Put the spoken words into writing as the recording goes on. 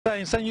ta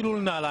in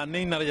sanyulul na la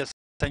ne na ja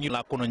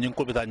sanyula kono nyin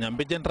ko bita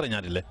nyambe jentra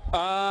nyadile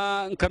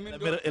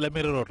kamindo ela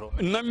miraroto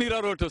na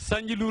miraroto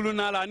sanjilulu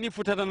na la ni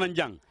futata nan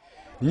jang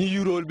ni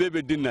yurol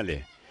bebe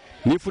dinnale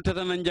ni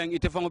futata nan jang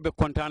ite fango be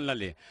kontan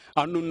lale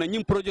anu na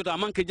nyim project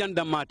amanke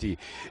janda mati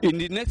in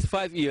the next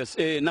 5 years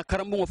na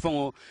karambo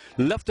fango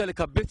laftale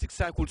ka basic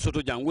cycle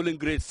soto jang wolen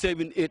grade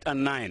 7 8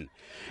 and 9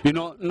 you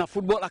know na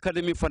football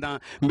academy fana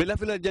mbe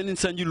lafila janin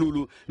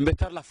sanjilulu mbe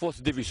tar la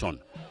first division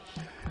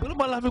wala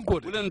ma la min ko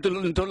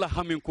wulen to la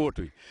hamin ko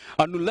to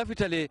anu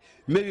lafitale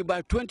maybe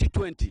by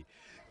 2020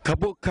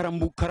 kabo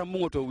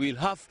karambu to will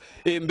have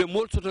mbe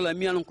mol soto la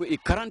mianon ko e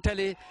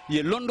karantale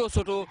ye londo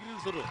soto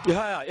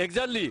ya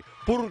exactly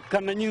pour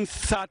kananyin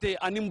sate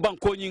anim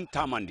banko nyin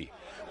tamandi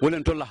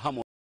wolen to la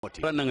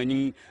hamoti nanga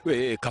nyin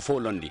kafo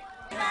londi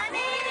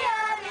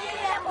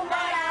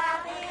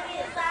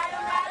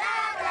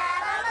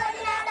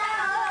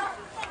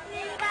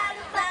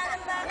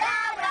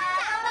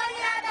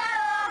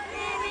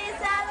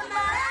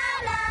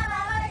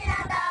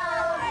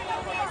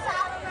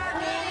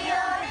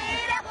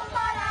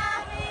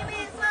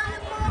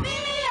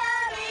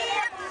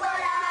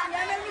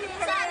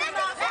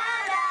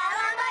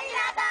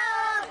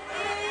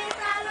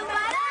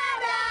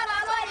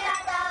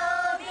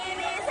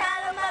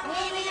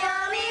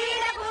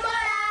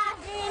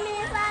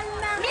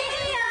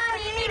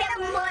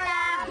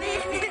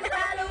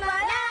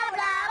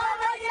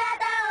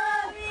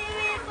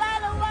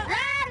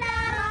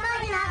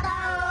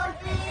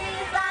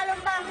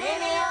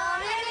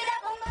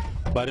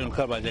bari on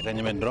kalba je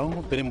kanyemen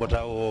drong perim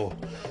bota o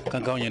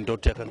kankaw nyen to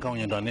te kankaw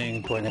nyen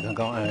dane to nya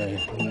kankaw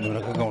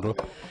kankaw do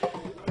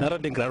nara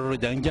de grado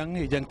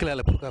jang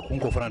kala pour ka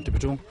kunko frante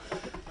bitum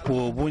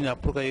ko bunya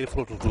pour ka yiri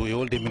flotu to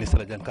yolde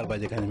ministre jang kalba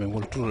je kanyemen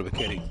gol turo be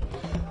keri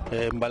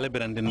mbale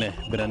berandine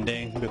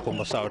be ko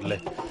mo sawdle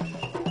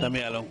dami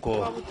alon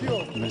ko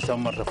ministre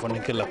marta fonni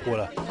kala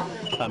kula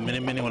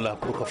meni wala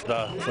pour ka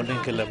fra fonni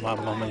kala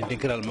ma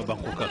dinkiral ma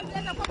banko ka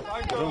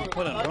donc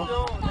wala non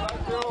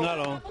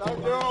ngalo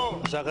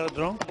sakara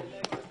dron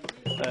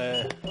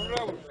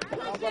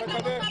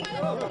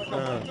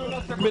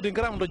mbedin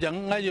gram do jang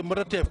ngaje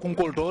mota tef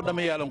kunkol to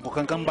dama yalon ko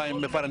kankam bay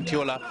be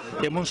farantiola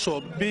e mun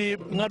so bi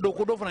ngado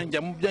ko do fana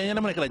jam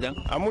yana man kala jang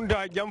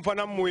amunda jam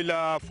fana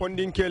muila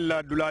fondinkel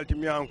la dulalti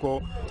mi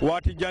anko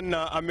wati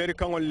janna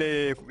american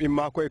le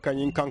imma ko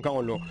kanyin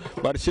kankan lo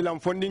bar silam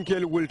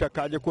fondinkel wulta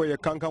kaje ko e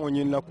kankan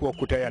nyin na ko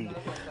kutayande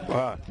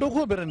wa do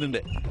ko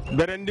berendinde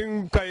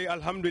berendin kay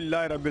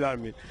alhamdulillah rabbil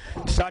alamin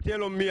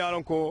satelo mi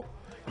yalon ko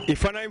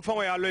ifana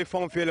info ya lo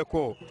ifon fele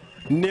ko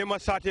nema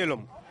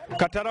satelom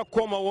katara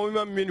koma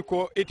woma min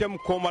ko item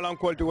komalan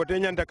kolti wote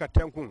nyanta ka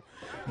tenkun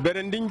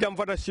berendin jam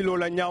fata silo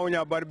la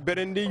nyaaw bar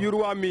berendi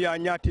yurwa mi ya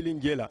nyaatili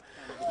njela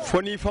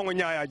foni fango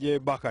nyaaya je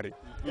bakari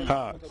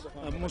ha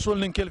musol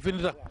nin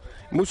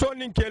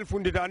kel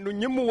fundita andu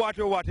nyimmu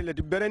wato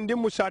leti berendi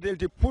mu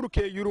satelti pour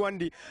que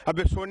yurwandi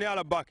abe soni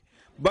ala bak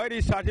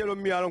bari satelo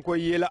mi alon ko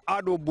yela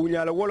ado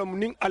bunyala wala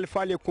nin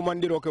alfale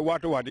kumandiro ke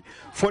wato wadi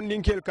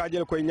fondinkel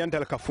kajel ko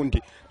nyantal ka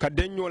funti ka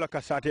denyola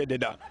ka sate de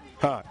da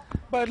ha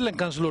bari len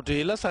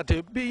kansulote la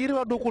sate bi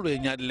yirwa do ko be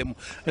nyaade lem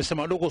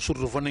sama do ko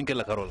surtout fondinkel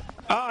la karola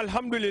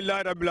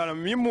alhamdulillah rabbil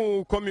alamin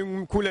mimu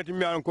komi kulati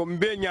mi alon ko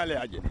mbe nyaale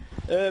aje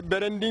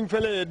berendin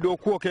fele do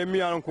ko ke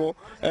mi alon ko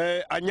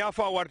a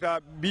nyafa warta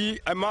bi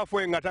ma fo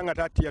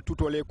ngata tiya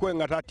tutole ko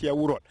ngata tiya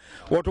wurol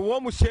woto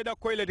womu seda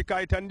ko le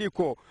kaytandi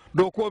ko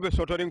do ko be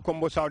sotorin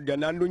kombo saudi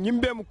nandu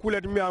nyimbe mu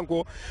kulati mi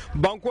anko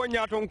banko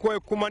nyaton ko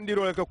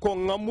kumandiro ko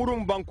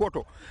ngamurum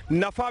bankoto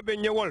nafa be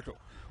nyewolto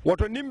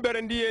woto nim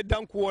berendi e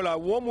danku wala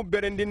womu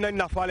berendi na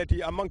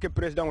nafaleti amanke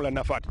president wala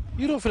nafati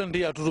yiro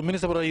felandi ya tutu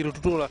ministre bara yiro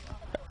tutu la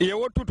ye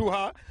wotutu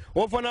ha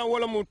wo fana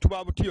wala mu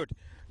tubabu tiyoti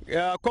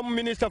comme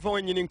ministre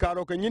fa nyinin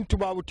karo ko nyin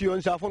tubabu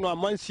tiyon sa fono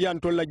man siyan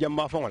to la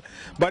jamma fangol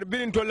bar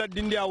birin to la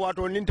dindi a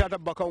wato nin tata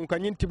bakaw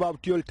kan nyin tubabu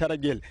tiyol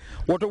taragel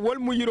woto wol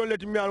mu yiro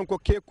leti mi an ko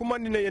ke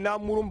kumandina e na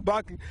murum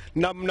bak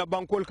na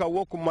bankol ka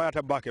woku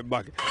mayata bake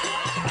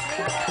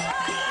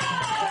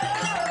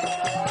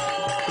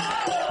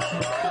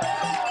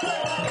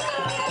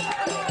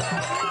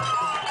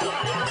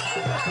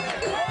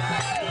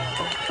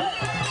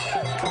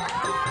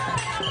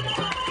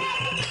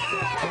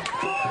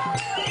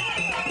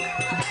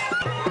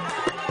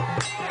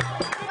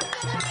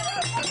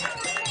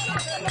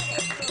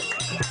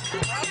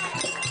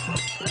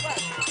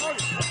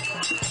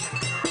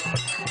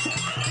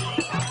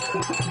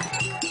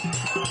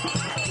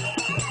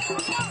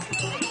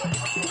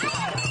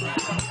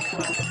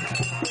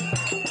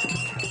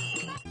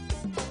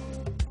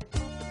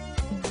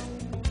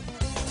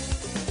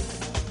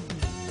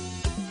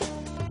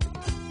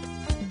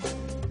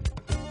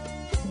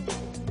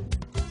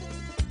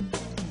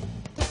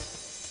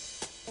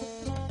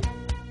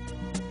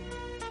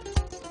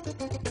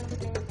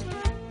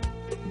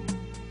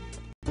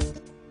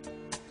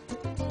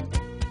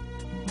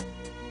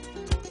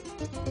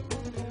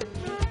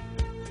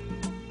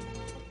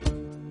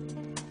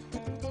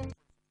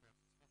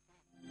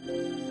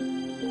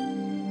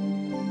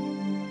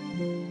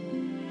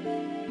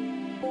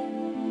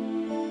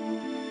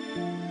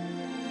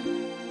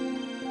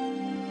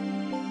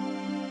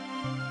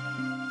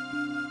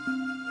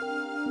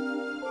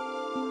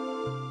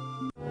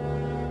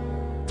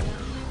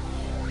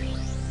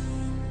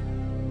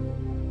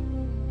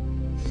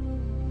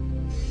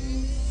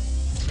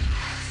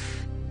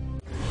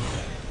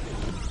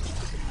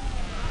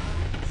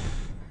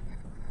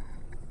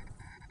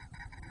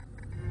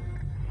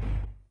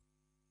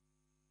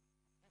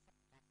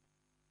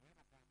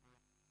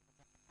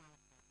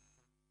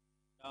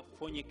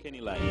Fonyi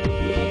Kenilai.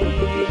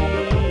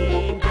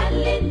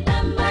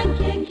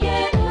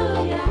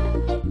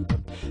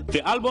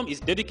 The album is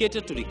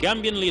dedicated to the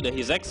Gambian leader,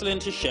 His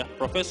Excellency Sheikh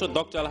Professor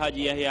Dr.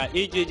 Alhaji Yahya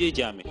AJJ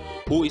Jammeh,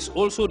 who is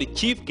also the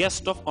chief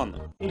guest of honor.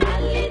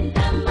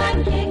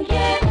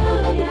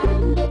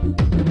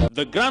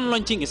 The grand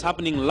launching is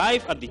happening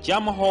live at the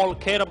Jama Hall,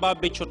 Kairaba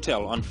Beach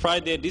Hotel on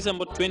Friday,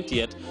 December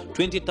 20th,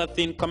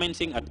 2013,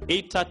 commencing at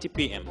 8:30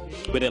 p.m.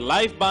 with a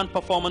live band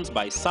performance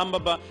by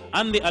Sambaba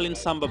and the Alin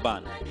Samba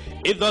Band.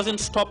 It doesn't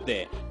stop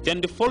there.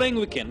 Then the following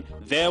weekend,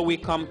 there we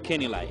come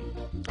Kenilai.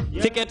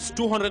 Tickets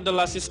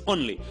 $200 is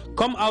only.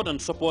 Come out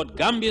and support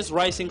Gambia's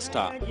rising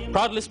star.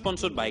 Proudly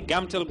sponsored by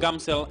Gamtel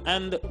Gamcel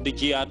and the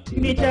GRT.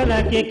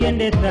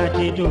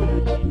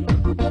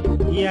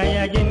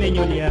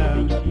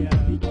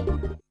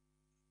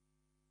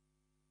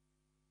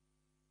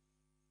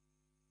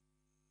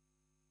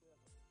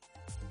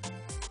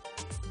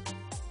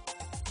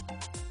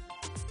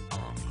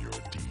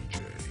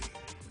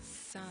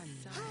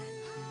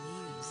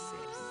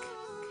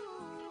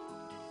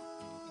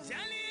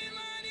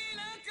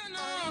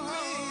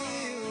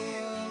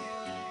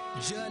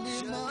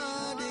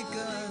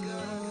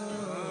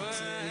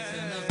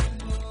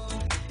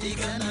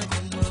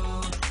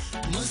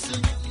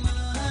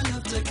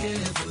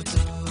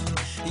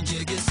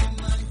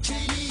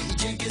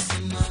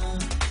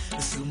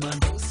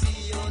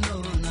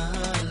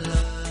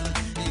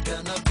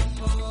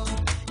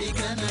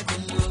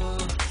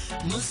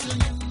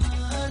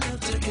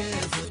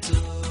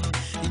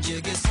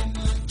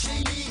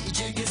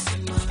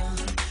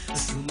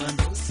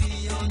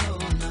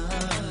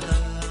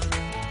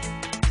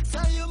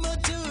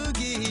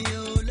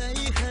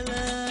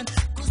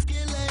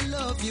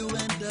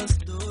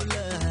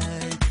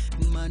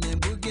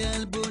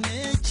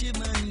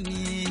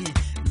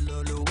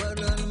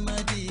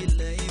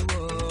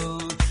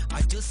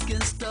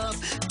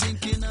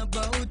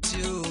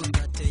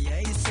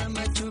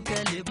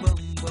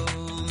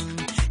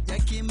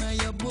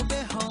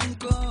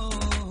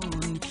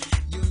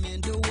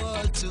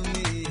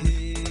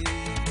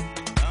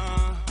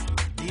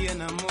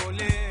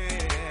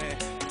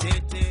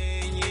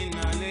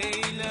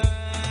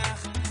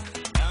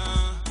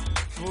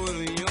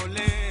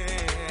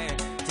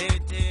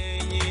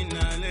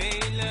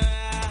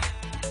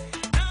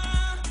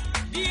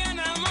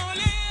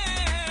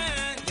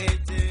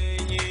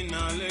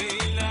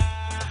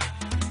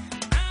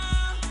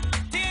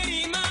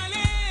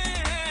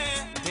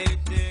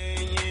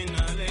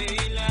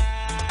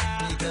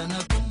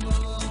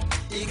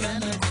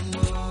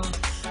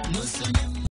 Muslim